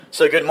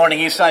So good morning,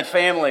 Eastside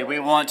family. We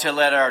want to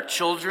let our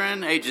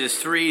children, ages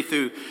 3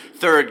 through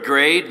 3rd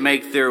grade,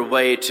 make their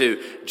way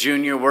to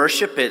junior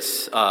worship.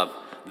 It's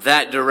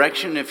that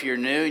direction if you're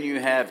new and you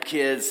have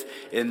kids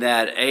in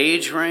that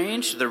age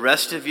range. The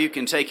rest of you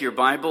can take your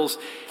Bibles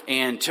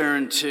and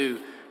turn to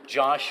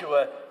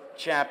Joshua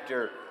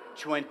chapter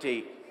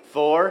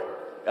 24.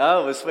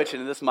 Oh, we're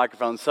switching to this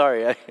microphone.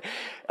 Sorry.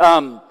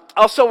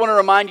 Also want to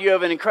remind you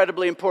of an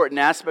incredibly important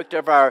aspect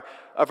of our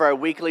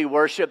weekly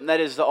worship, and that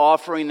is the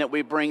offering that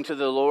we bring to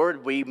the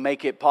Lord. We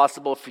make it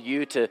possible for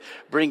you to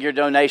bring your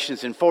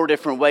donations in 4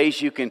 different ways.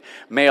 You can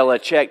mail a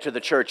check to the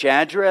church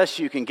address.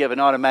 You can give an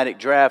automatic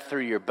draft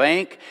through your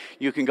bank.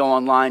 You can go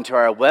online to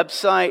our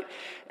website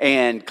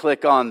and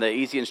click on the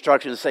easy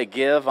instructions that say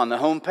give on the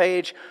home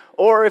page.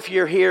 Or if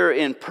you're here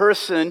in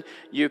person,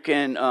 you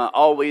can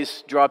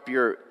always drop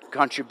your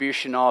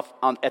contribution off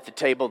at the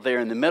table there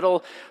in the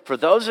middle. For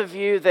those of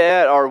you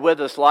that are with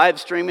us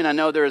live streaming, I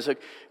know there's a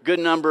good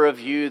number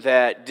of you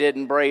that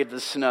didn't brave the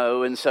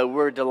snow, and so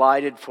we're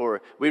delighted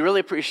we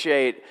really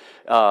appreciate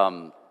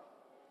Todd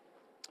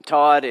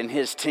and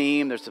his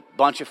team. There's a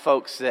bunch of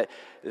folks that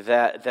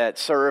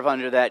serve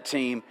under that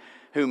team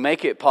who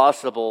make it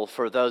possible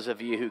for those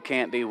of you who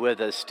can't be with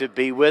us to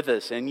be with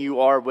us, and you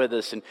are with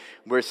us, and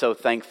we're so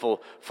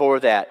thankful for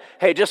that.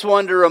 Hey, just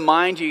wanted to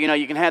remind you,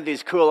 you can have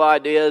these cool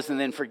ideas and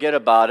then forget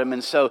about them,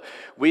 and so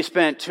we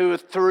spent 2 or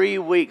 3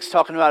 weeks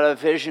talking about a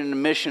vision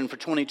and mission for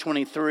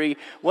 2023.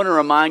 Want to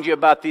remind you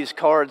about these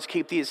cards.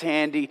 Keep these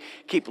handy.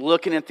 Keep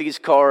looking at these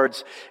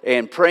cards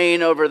and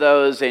praying over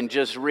those, and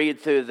just read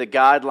through the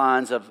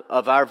guidelines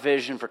of our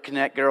vision for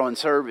Connect, Grow, and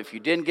Serve. If you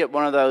didn't get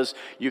one of those,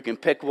 you can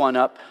pick one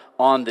up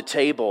on the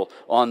table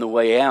on the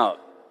way out.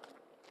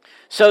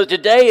 So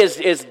today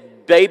is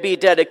Baby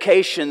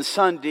Dedication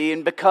Sunday,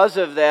 and because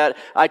of that,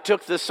 I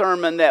took the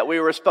sermon that we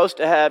were supposed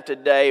to have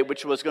today,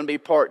 which was going to be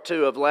part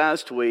 2 of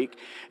last week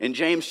in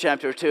James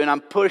chapter 2, and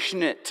I'm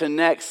pushing it to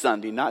next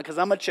Sunday, not because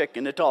I'm a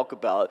chicken to talk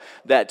about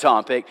that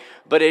topic,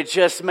 but it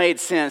just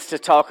made sense to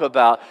talk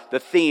about the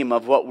theme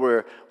of what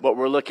we're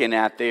looking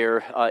at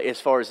there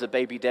as far as the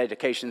Baby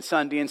Dedication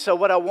Sunday. And so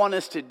what I want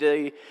us to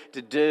do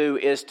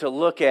is to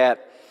look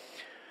at,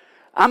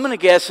 I'm going to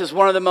guess, is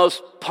one of the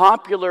most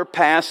popular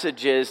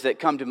passages that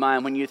come to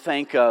mind when you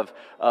think of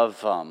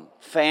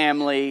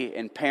family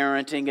and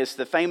parenting. It's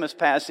the famous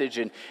passage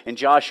in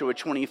Joshua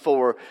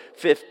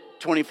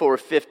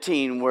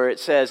 24:15, where it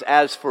says,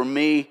 "As for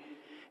me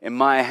and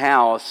my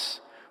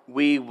house,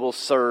 we will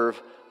serve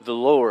the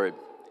Lord."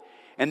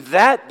 And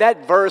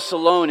that verse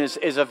alone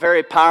is a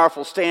very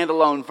powerful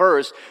standalone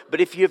verse. But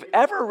if you've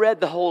ever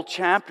read the whole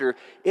chapter,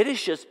 it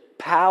is just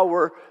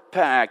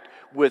power-packed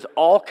with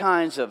all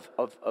kinds of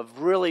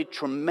really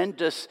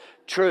tremendous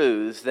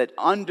truths that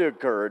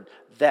undergird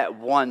that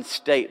one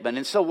statement.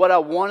 And so what I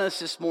want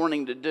us this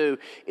morning to do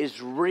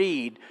is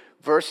read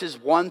verses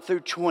 1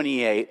 through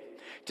 28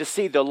 to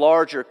see the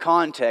larger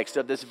context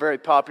of this very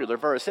popular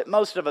verse that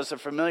most of us are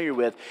familiar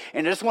with.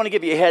 And I just want to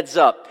give you a heads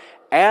up.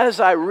 As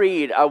I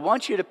read, I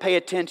want you to pay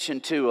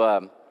attention to,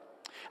 I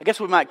guess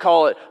we might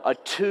call it a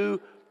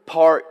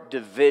 2-part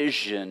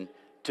division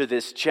to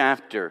this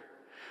chapter.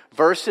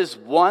 Verses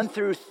 1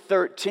 through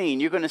 13,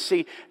 you're going to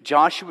see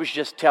Joshua's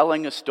just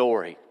telling the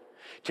story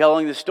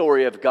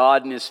of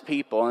God and his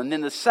people. And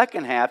then the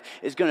second half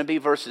is going to be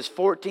verses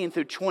 14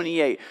 through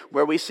 28,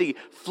 where we see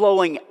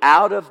flowing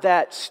out of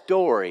that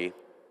story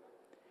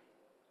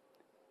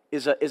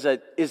is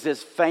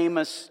this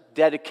famous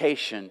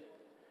dedication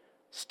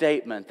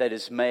statement that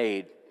is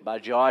made by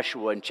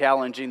Joshua and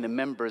challenging the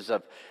members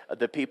of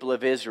the people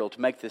of Israel to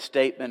make the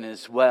statement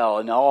as well,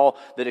 and all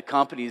that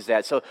accompanies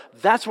that. So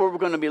that's what we're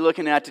going to be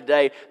looking at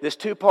today, this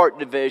 2-part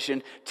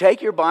division.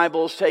 Take your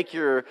Bibles, take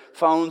your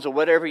phones, or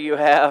whatever you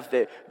have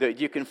that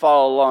you can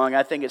follow along.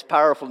 I think it's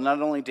powerful not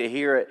only to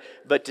hear it,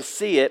 but to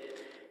see it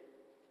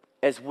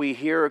as we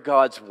hear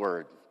God's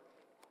word.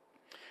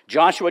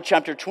 Joshua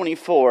chapter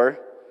 24,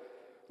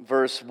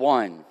 verse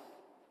 1.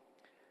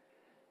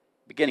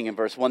 Beginning in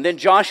verse 1. Then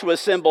Joshua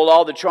assembled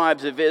all the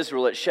tribes of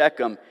Israel at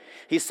Shechem.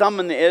 He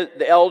summoned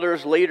the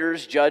elders,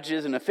 leaders,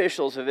 judges, and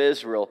officials of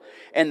Israel,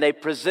 and they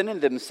presented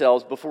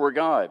themselves before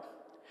God.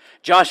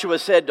 Joshua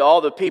said to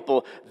all the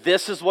people,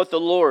 "This is what the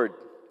Lord,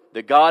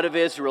 the God of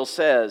Israel,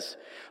 says.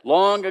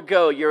 Long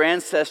ago, your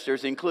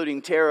ancestors,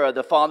 including Terah,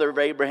 the father of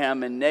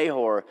Abraham, and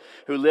Nahor,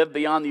 who lived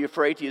beyond the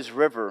Euphrates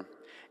River,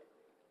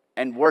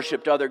 and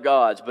worshipped other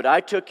gods. But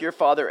I took your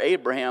father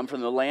Abraham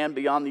from the land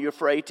beyond the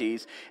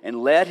Euphrates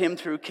and led him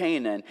through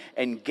Canaan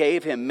and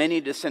gave him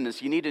many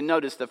descendants." You need to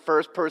notice the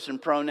first person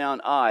pronoun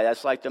I.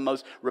 That's like the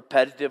most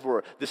repetitive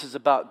word. This is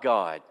about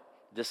God.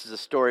 This is a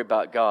story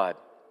about God.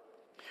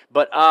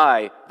 "But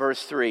I,"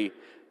 verse 3,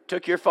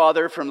 "took your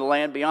father from the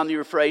land beyond the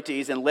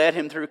Euphrates and led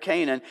him through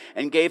Canaan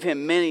and gave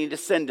him many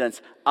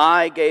descendants.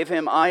 I gave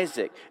him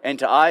Isaac, and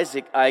to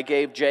Isaac I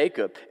gave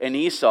Jacob and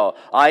Esau.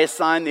 I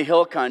assigned the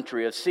hill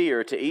country of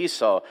Seir to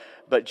Esau,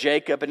 but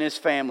Jacob and his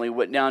family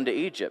went down to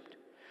Egypt.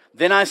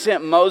 Then I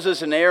sent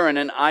Moses and Aaron,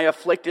 and I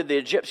afflicted the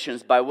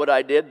Egyptians by what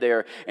I did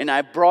there, and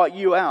I brought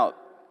you out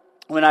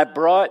When I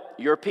brought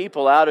your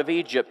people out of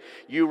Egypt,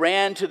 you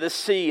ran to the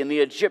sea, and the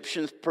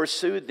Egyptians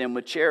pursued them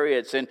with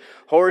chariots and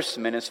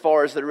horsemen as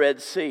far as the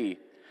Red Sea.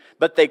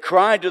 But they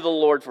cried to the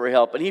Lord for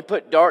help, and He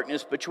put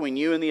darkness between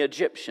you and the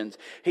Egyptians.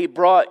 He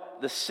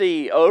brought the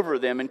sea over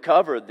them and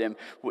covered them.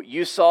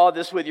 You saw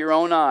this with your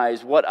own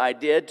eyes, what I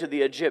did to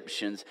the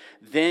Egyptians.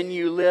 Then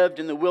you lived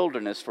in the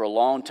wilderness for a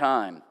long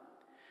time.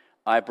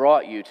 I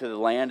brought you to the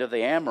land of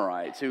the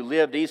Amorites, who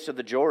lived east of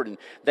the Jordan.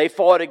 They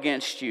fought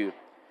against you,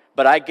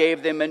 but I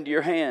gave them into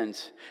your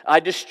hands. I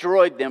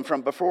destroyed them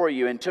from before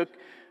you,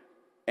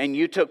 and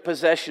you took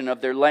possession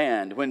of their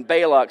land. When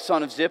Balak,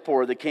 son of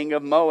Zippor, the king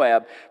of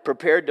Moab,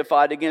 prepared to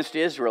fight against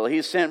Israel,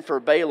 he sent for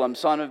Balaam,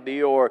 son of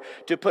Beor,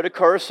 to put a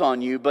curse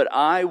on you, but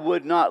I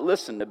would not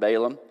listen to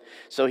Balaam.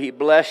 So he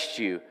blessed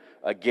you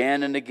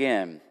again and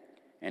again,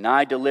 and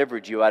I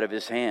delivered you out of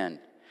his hand.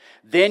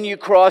 Then you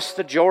crossed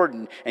the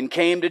Jordan and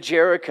came to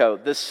Jericho.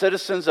 The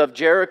citizens of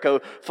Jericho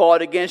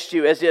fought against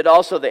you, as did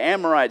also the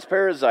Amorites,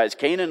 Perizzites,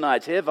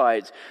 Canaanites,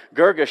 Hivites,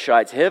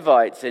 Girgashites,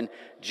 Hivites, and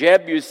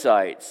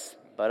Jebusites.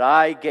 But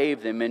I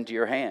gave them into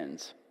your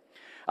hands.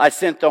 I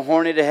sent the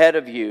hornet ahead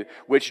of you,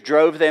 which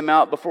drove them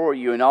out before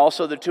you, and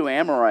also the 2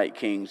 Amorite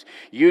kings.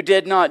 You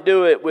did not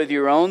do it with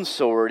your own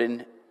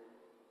sword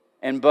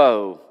and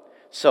bow.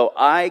 So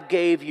I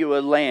gave you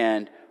a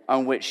land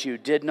on which you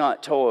did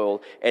not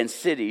toil, and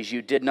cities you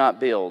did not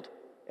build,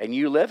 and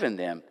you live in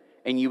them,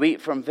 and you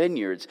eat from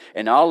vineyards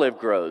and olive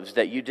groves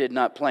that you did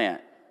not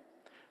plant.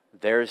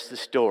 There's the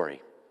story.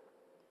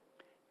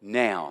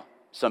 Now,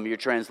 some of your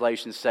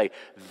translations say,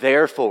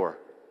 therefore,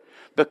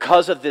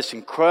 because of this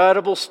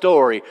incredible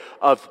story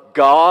of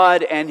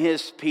God and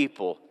His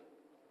people.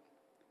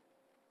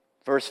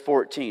 Verse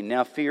 14,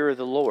 now fear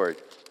the Lord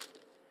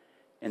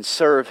and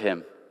serve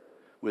Him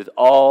with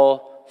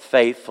all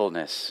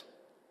faithfulness.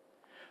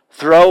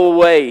 Throw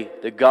away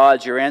the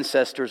gods your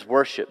ancestors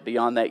worshiped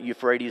beyond that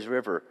Euphrates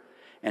River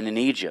and in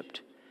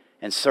Egypt,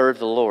 and serve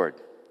the Lord.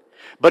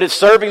 But if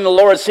serving the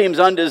Lord seems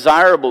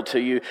undesirable to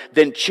you,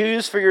 then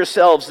choose for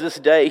yourselves this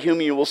day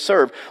whom you will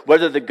serve,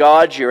 whether the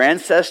gods your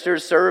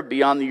ancestors served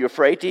beyond the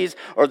Euphrates,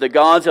 or the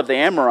gods of the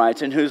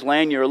Amorites in whose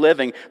land you are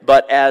living.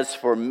 But as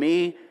for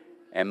me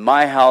and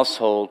my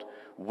household,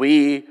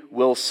 we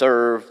will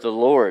serve the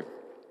Lord.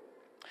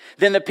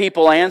 Then the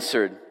people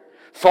answered,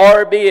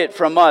 far be it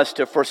from us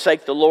to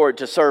forsake the Lord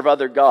to serve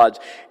other gods.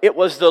 It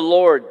was the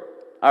Lord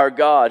our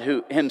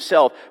God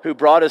Himself who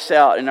brought us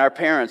out and our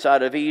parents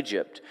out of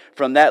Egypt,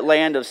 from that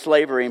land of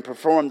slavery, and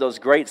performed those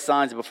great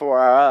signs before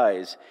our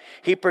eyes.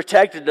 He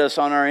protected us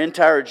on our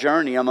entire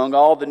journey among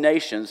all the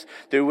nations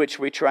through which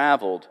we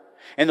traveled.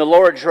 And the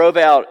Lord drove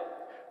out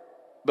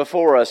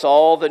before us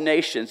all the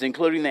nations,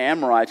 including the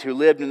Amorites who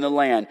lived in the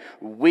land.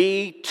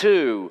 We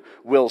too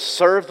will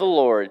serve the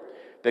Lord,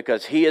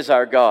 because He is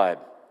our God.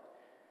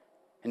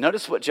 And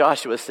notice what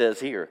Joshua says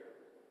here.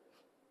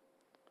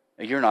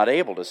 You're not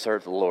able to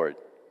serve the Lord.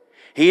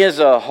 He is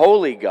a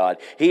holy God.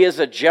 He is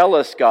a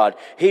jealous God.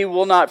 He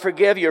will not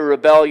forgive your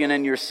rebellion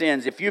and your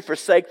sins. If you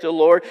forsake the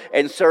Lord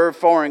and serve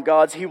foreign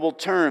gods, He will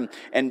turn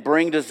and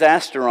bring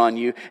disaster on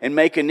you and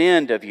make an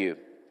end of you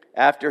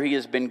after He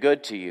has been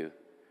good to you.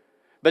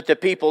 But the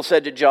people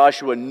said to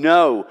Joshua,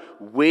 no,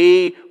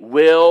 we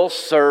will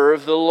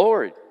serve the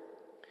Lord.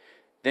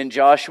 Then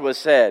Joshua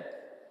said,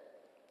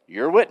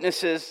 you're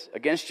witnesses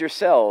against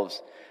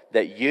yourselves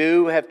that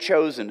you have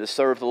chosen to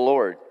serve the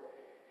Lord.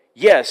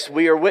 Yes,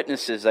 we are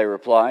witnesses, they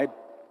replied.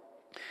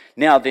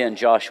 Now then,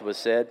 Joshua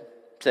said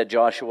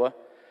Joshua,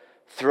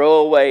 throw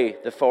away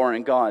the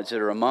foreign gods that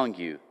are among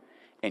you,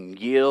 and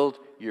yield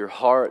your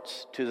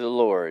hearts to the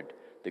Lord,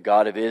 the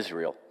God of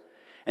Israel.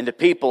 And the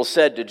people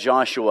said to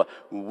Joshua,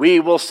 we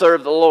will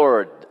serve the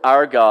Lord,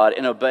 our God,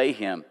 and obey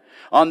Him.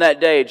 On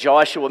that day,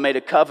 Joshua made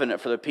a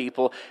covenant for the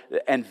people,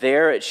 and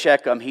there at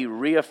Shechem he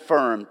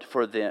reaffirmed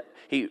for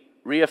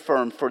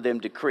them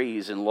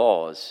decrees and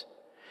laws.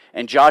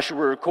 And Joshua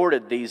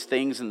recorded these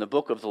things in the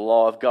book of the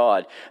law of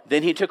God.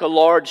 Then he took a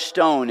large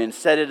stone and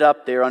set it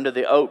up there under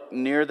the oak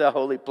near the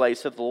holy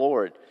place of the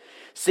Lord.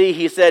 See,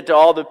 he said to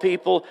all the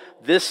people,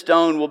 this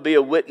stone will be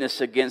a witness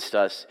against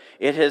us.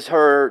 It has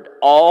heard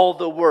all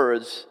the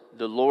words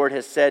the Lord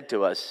has said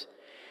to us.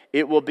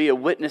 It will be a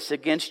witness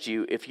against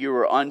you if you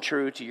are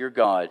untrue to your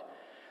God.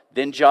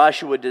 Then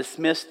Joshua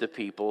dismissed the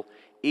people,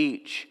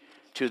 each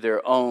to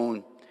their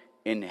own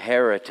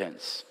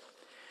inheritance.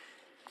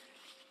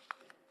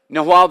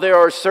 Now, while there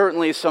are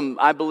certainly some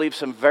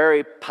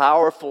very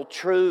powerful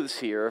truths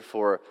here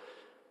for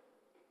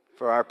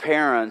our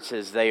parents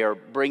as they are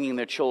bringing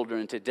their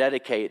children to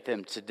dedicate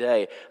them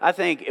today, I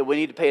think we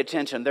need to pay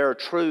attention. There are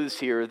truths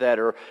here that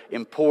are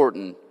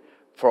important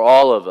for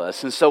all of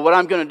us. And so what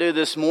I'm going to do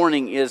this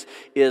morning is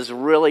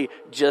really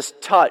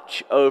just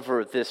touch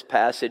over this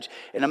passage.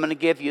 And I'm going to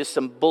give you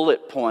some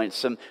bullet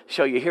points,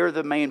 show you here are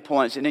the main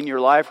points. And in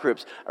your life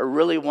groups, I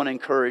really want to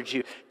encourage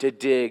you to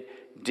dig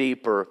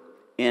deeper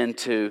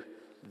into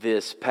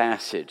this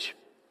passage.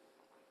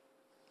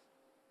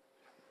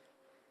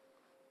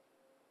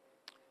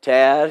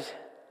 Tad,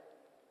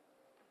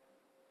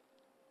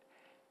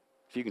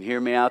 if you can hear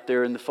me out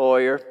there in the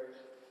foyer,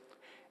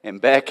 and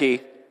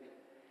Becky,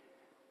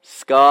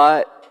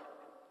 Scott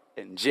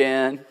and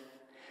Jen.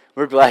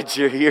 We're glad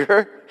you're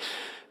here.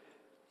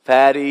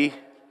 Patty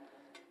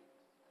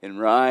and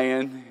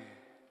Ryan.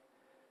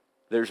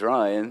 There's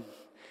Ryan.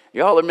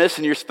 Y'all are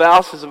missing your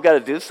spouses. We've got to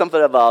do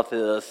something about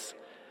this.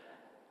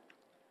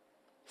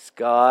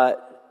 Scott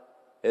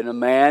and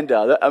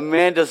Amanda.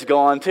 Amanda's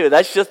gone too.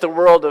 That's just the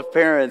world of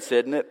parents,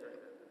 isn't it?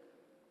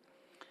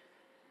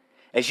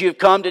 As you've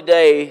come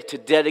today to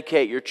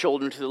dedicate your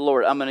children to the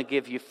Lord, I'm going to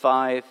give you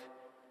 5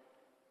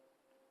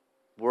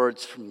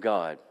 words from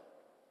God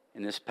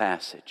in this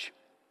passage.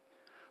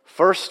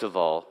 First of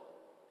all,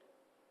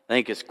 I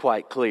think it's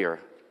quite clear.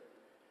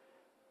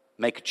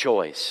 Make a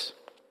choice.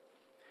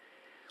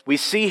 We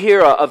see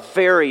here a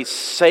very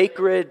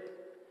sacred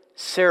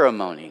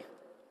ceremony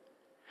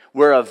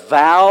where a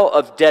vow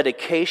of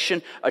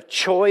dedication, a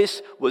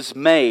choice was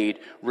made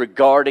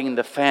regarding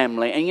the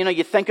family. And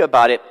you think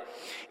about it,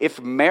 if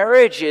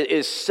marriage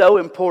is so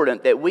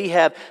important that we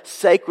have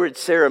sacred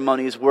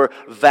ceremonies where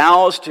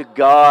vows to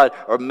God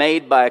are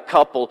made by a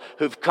couple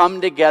who've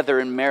come together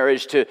in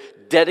marriage to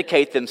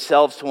dedicate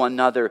themselves to one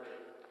another,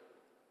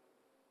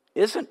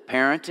 isn't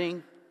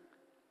parenting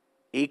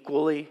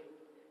equally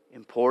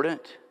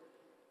important?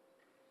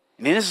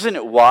 And isn't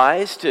it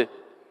wise to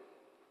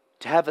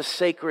have a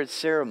sacred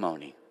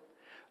ceremony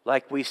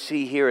like we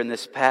see here in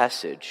this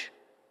passage,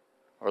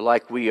 or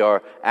like we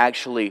are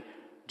actually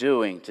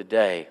doing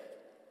today?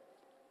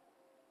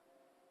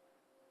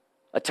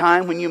 A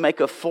time when you make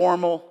a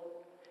formal,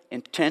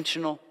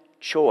 intentional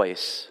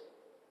choice.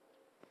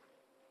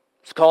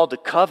 It's called a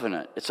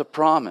covenant. It's a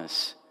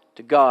promise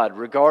to God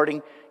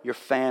regarding your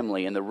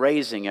family and the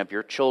raising of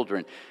your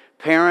children.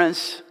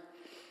 Parents,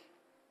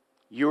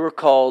 you are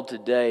called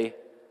today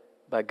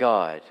by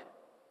God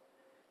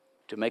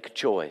to make a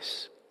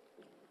choice.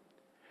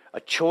 A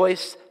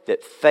choice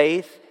that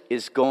faith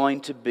is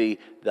going to be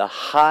the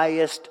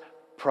highest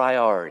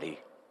priority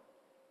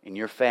in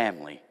your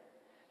family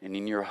and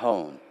in your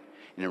home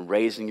and in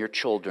raising your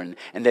children,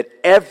 and that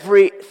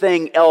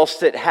everything else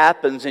that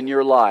happens in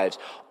your lives,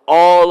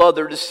 all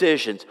other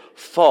decisions,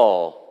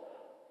 fall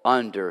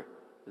under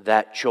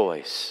that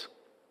choice.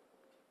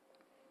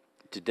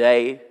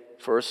 Today,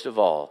 first of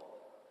all,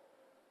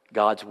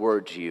 God's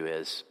word to you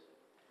is,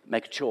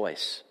 make a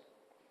choice.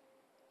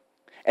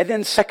 And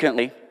then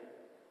secondly,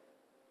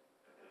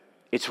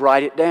 it's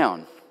write it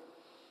down.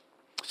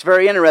 It's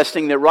very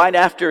interesting that right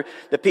after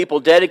the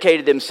people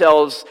dedicated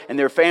themselves and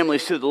their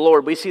families to the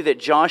Lord, we see that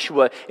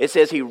Joshua, it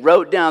says he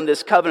wrote down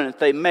this covenant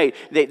they made.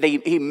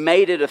 He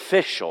made it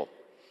official.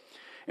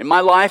 In my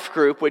life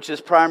group, which is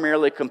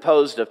primarily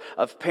composed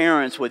of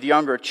parents with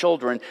younger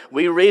children,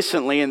 we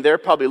recently, and they're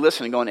probably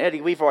listening going,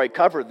 Eddie, we've already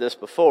covered this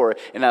before,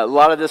 and a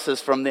lot of this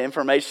is from the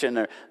information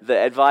or the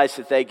advice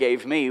that they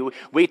gave me.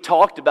 We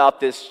talked about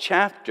this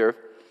chapter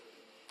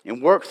and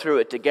worked through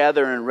it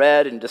together and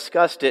read and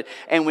discussed it.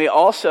 And we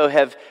also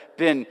have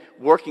been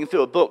working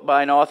through a book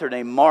by an author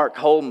named Mark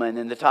Holman,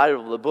 and the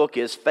title of the book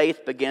is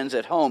Faith Begins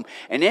at Home.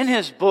 And in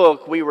his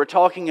book, we were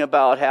talking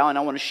about how, and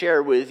I want to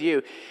share with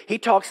you, he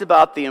talks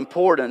about the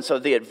importance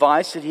of the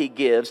advice that he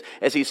gives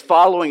as he's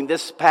following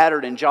this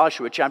pattern in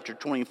Joshua chapter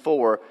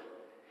 24,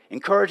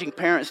 encouraging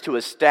parents to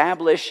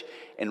establish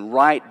and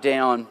write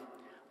down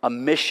a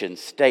mission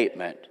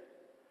statement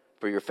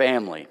for your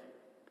family.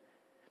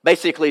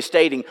 Basically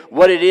stating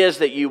what it is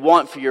that you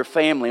want for your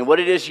family and what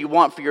it is you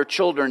want for your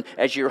children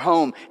as your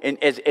home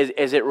and as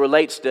it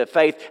relates to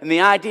faith. And the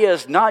idea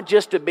is not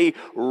just to be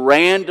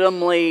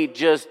randomly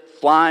just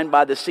flying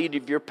by the seat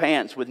of your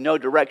pants with no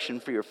direction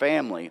for your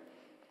family,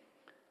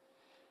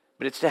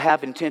 but it's to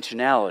have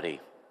intentionality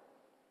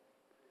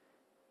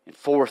and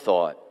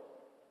forethought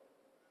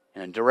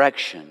and a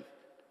direction.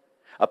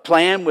 A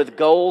plan with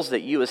goals that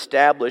you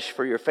establish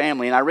for your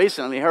family. And I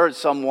recently heard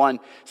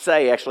someone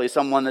say, actually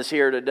someone that's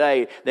here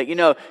today, that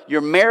your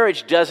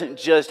marriage doesn't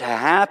just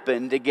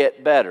happen to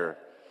get better.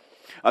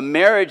 A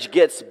marriage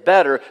gets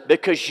better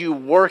because you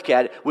work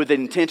at it with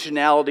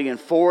intentionality and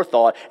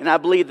forethought. And I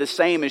believe the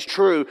same is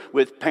true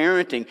with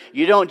parenting.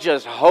 You don't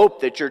just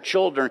hope that your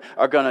children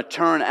are going to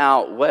turn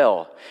out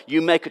well.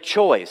 You make a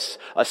choice,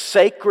 a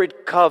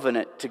sacred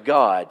covenant to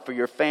God for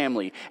your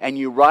family, and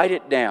you write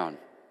it down.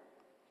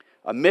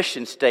 A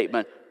mission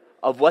statement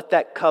of what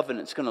that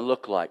covenant's going to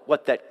look like,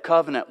 what that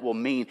covenant will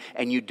mean,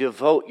 and you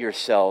devote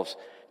yourselves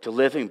to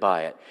living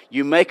by it.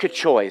 You make a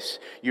choice,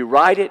 you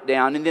write it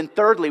down, and then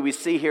thirdly, we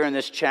see here in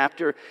this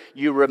chapter,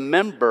 you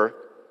remember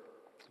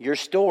your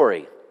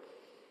story.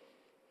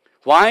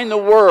 Why in the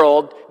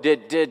world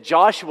did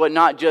Joshua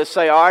not just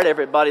say, all right,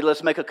 everybody,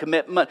 let's make a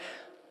commitment.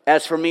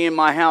 As for me and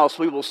my house,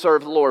 we will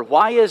serve the Lord.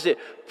 Why is it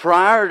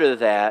prior to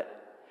that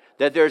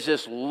there's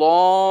this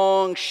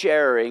long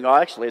sharing, or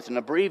actually it's an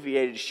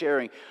abbreviated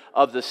sharing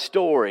of the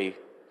story,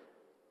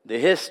 the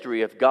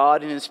history of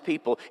God and His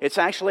people? It's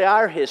actually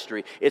our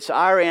history. It's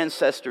our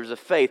ancestors of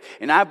faith.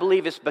 And I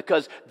believe it's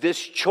because this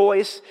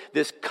choice,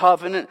 this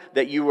covenant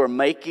that you are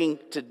making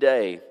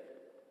today,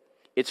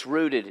 it's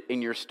rooted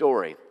in your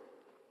story.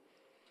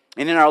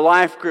 And in our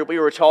life group, we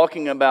were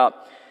talking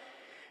about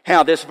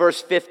How this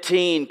verse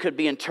 15 could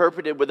be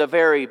interpreted with a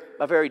very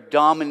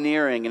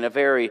domineering and a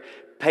very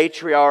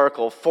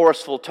patriarchal,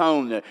 forceful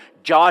tone. That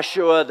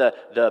Joshua,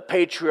 the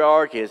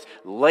patriarch, is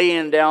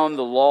laying down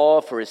the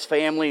law for his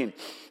family and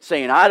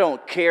saying, I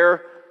don't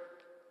care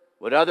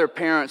what other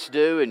parents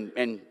do,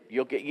 and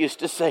you'll get used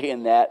to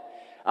saying that.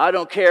 I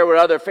don't care what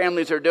other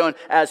families are doing.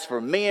 As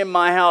for me and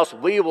my house,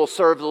 we will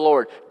serve the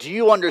Lord. Do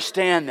you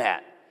understand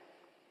that?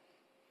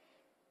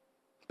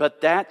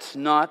 But that's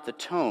not the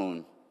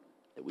tone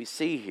that we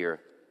see here.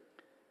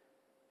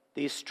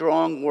 These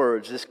strong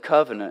words, this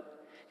covenant,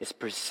 is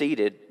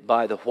preceded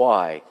by the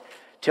why,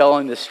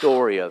 telling the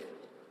story of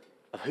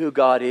who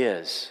God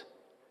is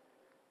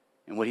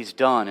and what He's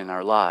done in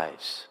our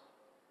lives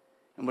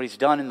and what He's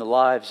done in the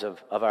lives of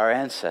our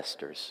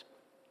ancestors.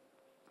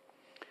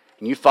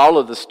 And you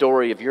follow the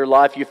story of your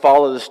life, you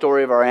follow the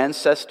story of our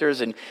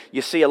ancestors, and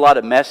you see a lot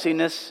of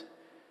messiness,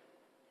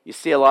 you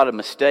see a lot of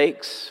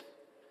mistakes,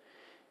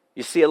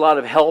 you see a lot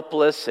of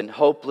helpless and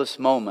hopeless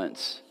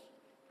moments.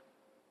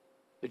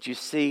 But you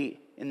see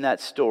in that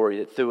story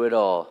that through it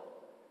all,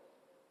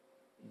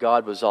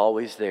 God was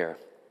always there.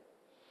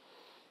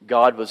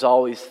 God was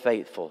always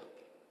faithful.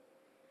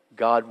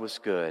 God was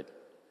good.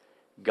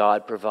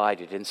 God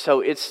provided. And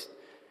so it's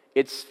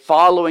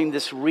following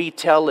this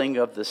retelling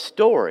of the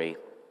story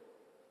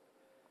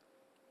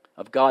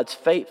of God's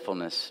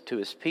faithfulness to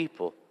His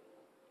people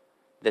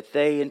that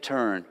they in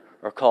turn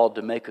are called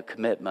to make a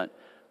commitment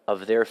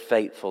of their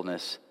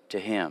faithfulness to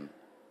Him.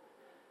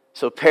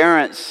 So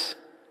parents,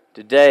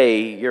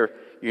 today you're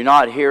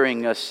not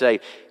hearing us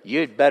say,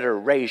 you'd better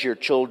raise your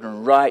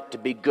children right to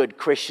be good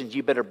Christians.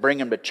 You better bring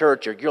them to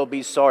church or you'll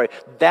be sorry.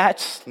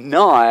 That's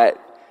not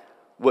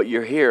what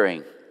you're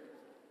hearing.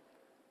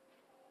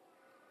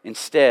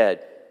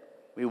 Instead,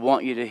 we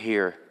want you to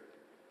hear,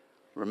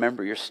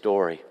 remember your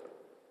story.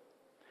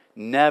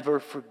 Never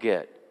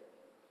forget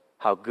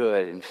how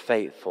good and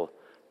faithful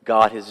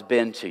God has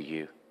been to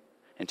you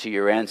and to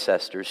your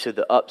ancestors through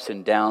the ups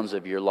and downs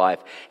of your life.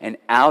 And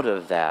out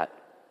of that,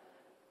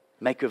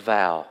 make a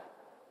vow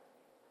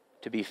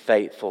to be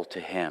faithful to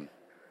Him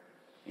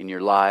in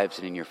your lives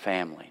and in your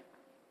family.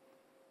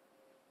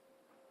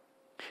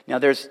 Now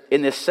there's,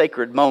 in this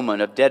sacred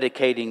moment of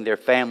dedicating their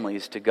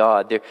families to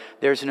God,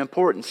 there's an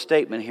important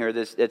statement here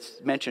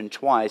that's mentioned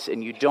twice,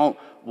 and you don't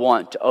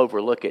want to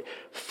overlook it.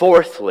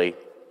 Fourthly,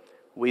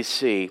 we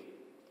see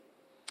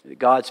that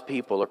God's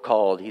people are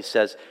called, He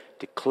says,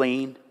 to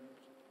clean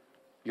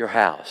your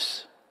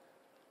house.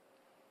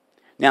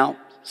 Now,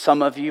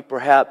 some of you,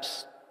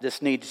 perhaps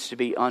this needs to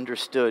be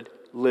understood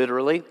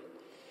literally,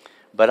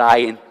 but I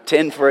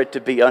intend for it to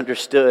be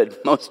understood,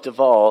 most of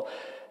all,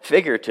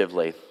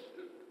 figuratively.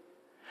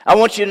 I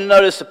want you to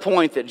notice the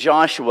point that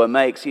Joshua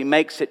makes. He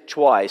makes it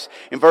twice.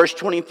 In verse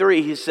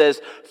 23, he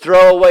says,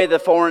 throw away the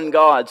foreign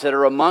gods that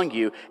are among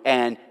you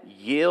and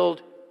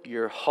yield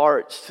your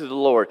hearts to the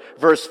Lord.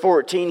 Verse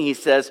 14, he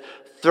says,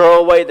 throw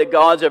away the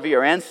gods of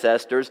your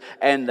ancestors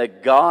and the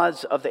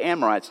gods of the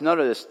Amorites.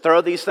 Notice this, throw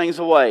these things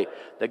away.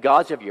 The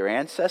gods of your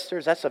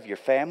ancestors, that's of your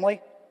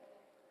family.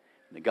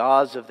 The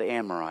gods of the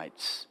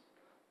Amorites,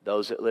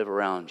 those that live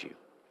around you.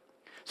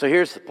 So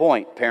here's the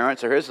point,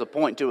 parents, or here's the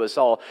point to us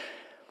all.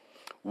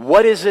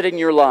 What is it in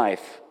your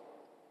life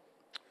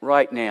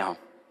right now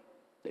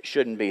that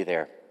shouldn't be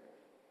there?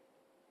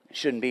 It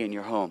shouldn't be in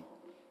your home.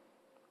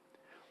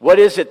 What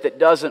is it that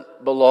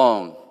doesn't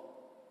belong?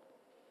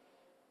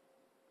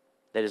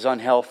 That is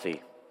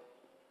unhealthy?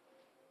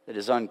 That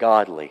is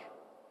ungodly?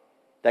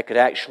 That could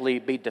actually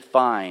be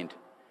defined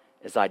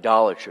as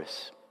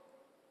idolatrous?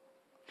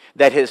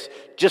 That has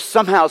just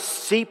somehow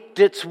seeped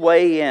its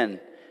way in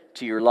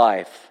to your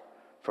life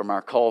from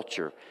our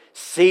culture,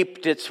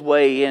 seeped its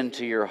way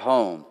into your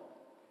home.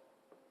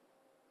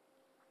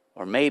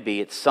 Or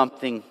maybe it's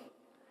something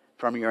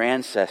from your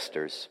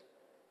ancestors.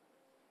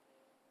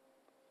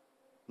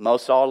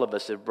 Most all of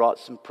us have brought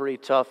some pretty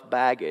tough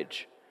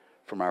baggage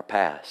from our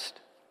past.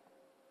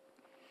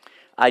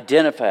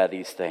 Identify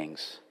these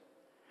things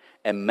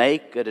and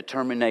make a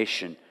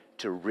determination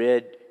to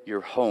rid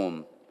your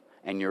home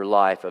and your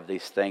life of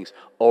these things,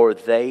 or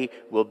they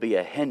will be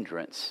a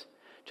hindrance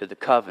to the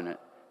covenant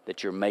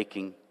that you're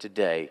making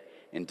today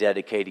in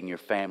dedicating your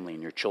family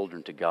and your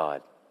children to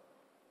God.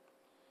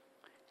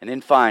 And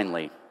then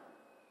finally,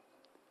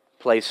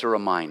 place a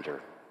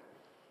reminder.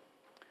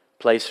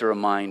 Place a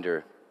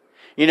reminder.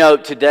 You know,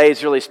 today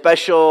is really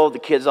special. The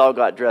kids all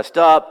got dressed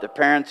up. Their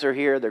parents are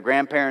here. Their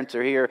grandparents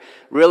are here.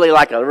 Really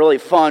like a really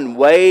fun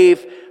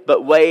wave,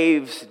 but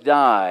waves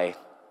die.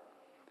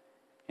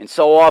 And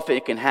so often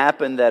it can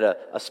happen that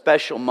a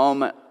special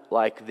moment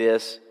like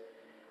this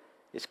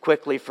is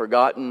quickly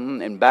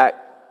forgotten, and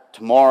back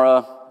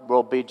tomorrow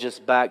we'll be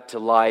just back to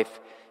life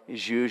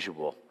as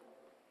usual.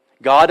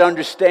 God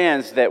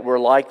understands that we're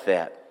like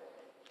that.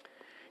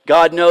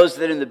 God knows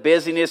that in the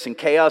busyness and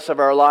chaos of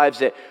our lives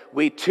that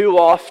we too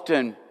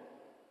often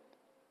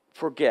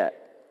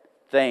forget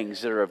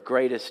things that are of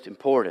greatest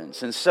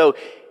importance. And so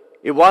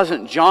it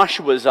wasn't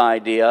Joshua's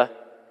idea,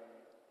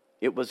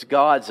 it was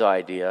God's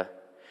idea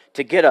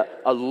to get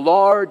a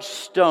large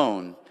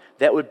stone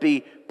that would be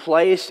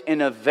placed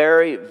in a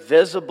very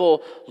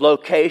visible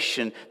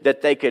location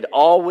that they could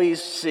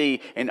always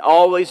see and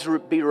always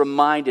be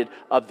reminded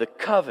of the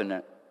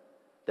covenant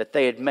that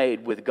they had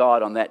made with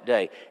God on that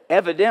day.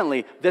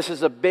 Evidently, this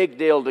is a big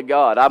deal to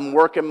God. I'm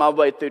working my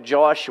way through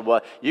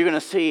Joshua. You're going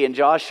to see in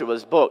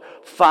Joshua's book,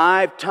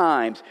 5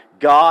 times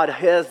God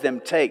has them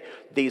take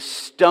these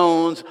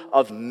stones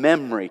of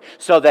memory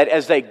so that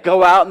as they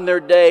go out in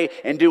their day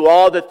and do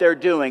all that they're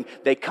doing,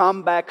 they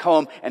come back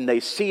home and they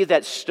see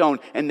that stone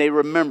and they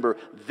remember,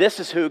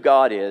 this is who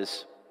God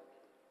is.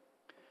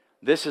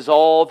 This is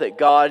all that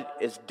God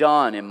has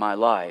done in my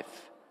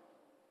life.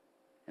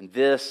 And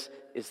this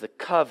is the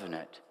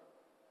covenant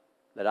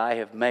that I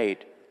have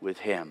made with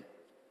Him.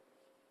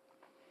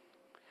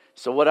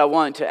 So what I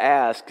want to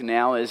ask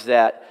now is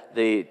that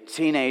the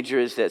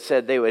teenagers that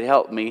said they would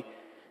help me,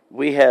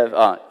 we have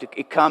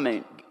to come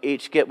and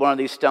each get one of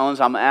these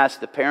stones. I'm going to ask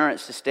the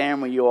parents to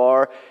stand where you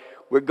are.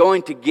 We're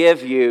going to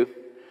give you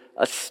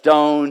a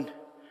stone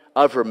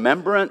of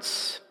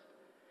remembrance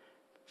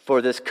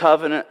for this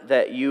covenant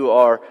that you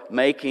are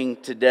making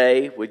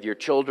today with your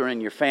children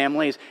and your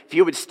families. If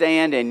you would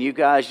stand and you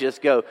guys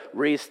just go,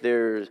 Reese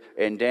there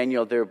and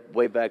Daniel, they're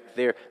way back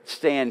there.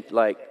 Stand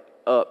like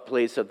up,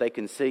 please, so they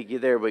can see you.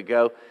 There we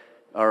go.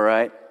 All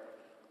right.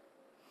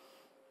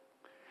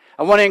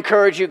 I want to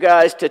encourage you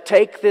guys to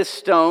take this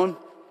stone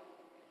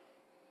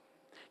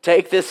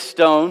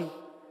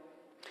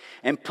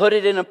and put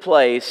it in a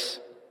place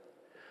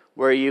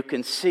where you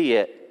can see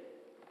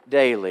it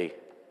daily,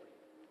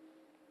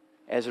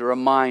 as a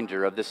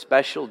reminder of the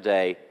special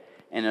day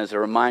and as a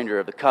reminder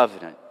of the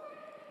covenant.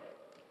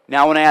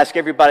 Now I want to ask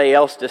everybody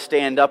else to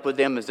stand up with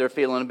them as they're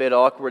feeling a bit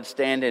awkward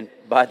standing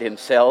by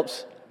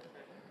themselves.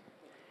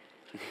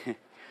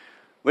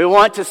 We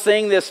want to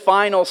sing this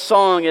final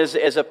song as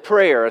a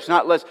prayer. It's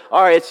not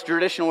all right, it's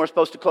traditional, we're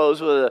supposed to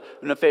close with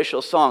an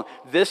official song.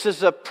 This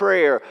is a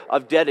prayer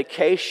of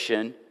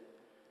dedication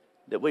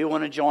that we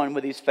want to join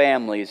with these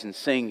families in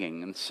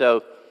singing. And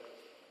so,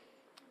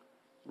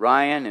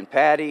 Ryan and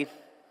Patty,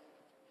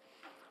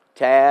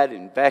 Tad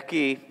and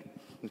Becky,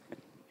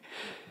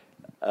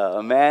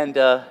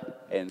 Amanda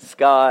and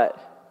Scott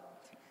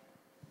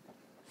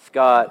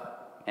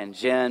and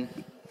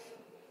Jen.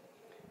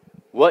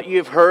 What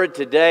you've heard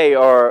today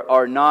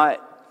are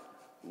not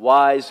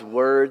wise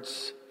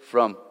words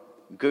from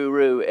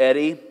Guru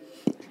Eddie,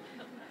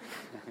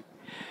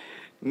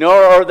 nor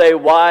are they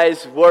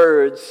wise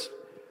words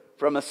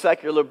from a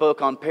secular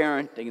book on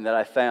parenting that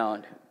I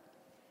found.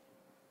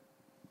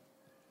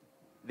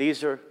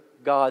 These are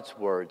God's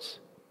words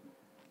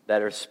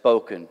that are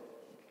spoken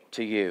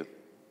to you.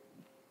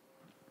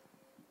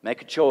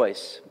 Make a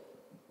choice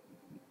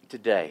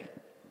today.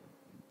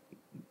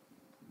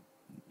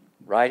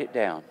 Write it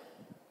down.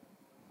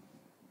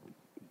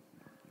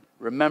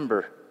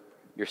 Remember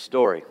your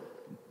story.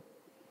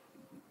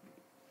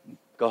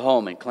 Go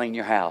home and clean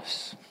your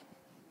house.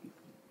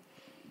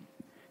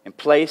 And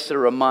place a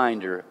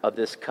reminder of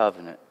this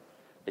covenant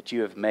that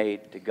you have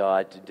made to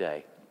God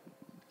today.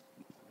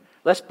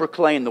 Let's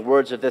proclaim the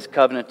words of this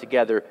covenant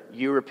together.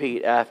 You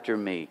repeat after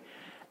me.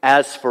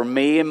 As for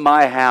me and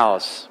my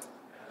house,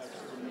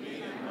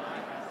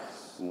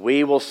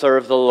 we will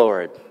serve the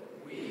Lord.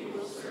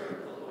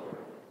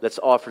 Let's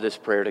offer this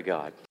prayer to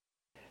God.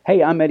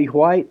 Hey, I'm Eddie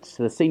White,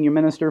 the senior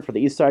minister for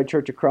the Eastside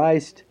Church of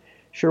Christ.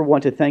 Sure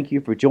want to thank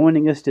you for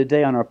joining us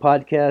today on our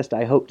podcast.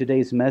 I hope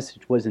today's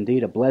message was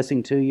indeed a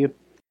blessing to you.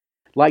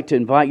 I'd like to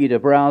invite you to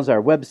browse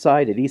our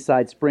website at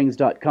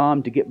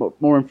eastsidesprings.com to get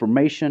more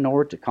information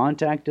or to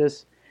contact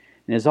us.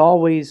 And as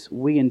always,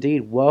 we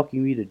indeed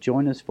welcome you to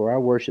join us for our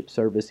worship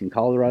service in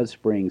Colorado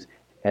Springs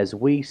as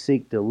we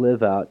seek to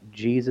live out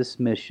Jesus'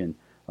 mission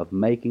of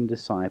making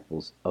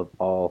disciples of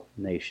all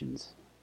nations.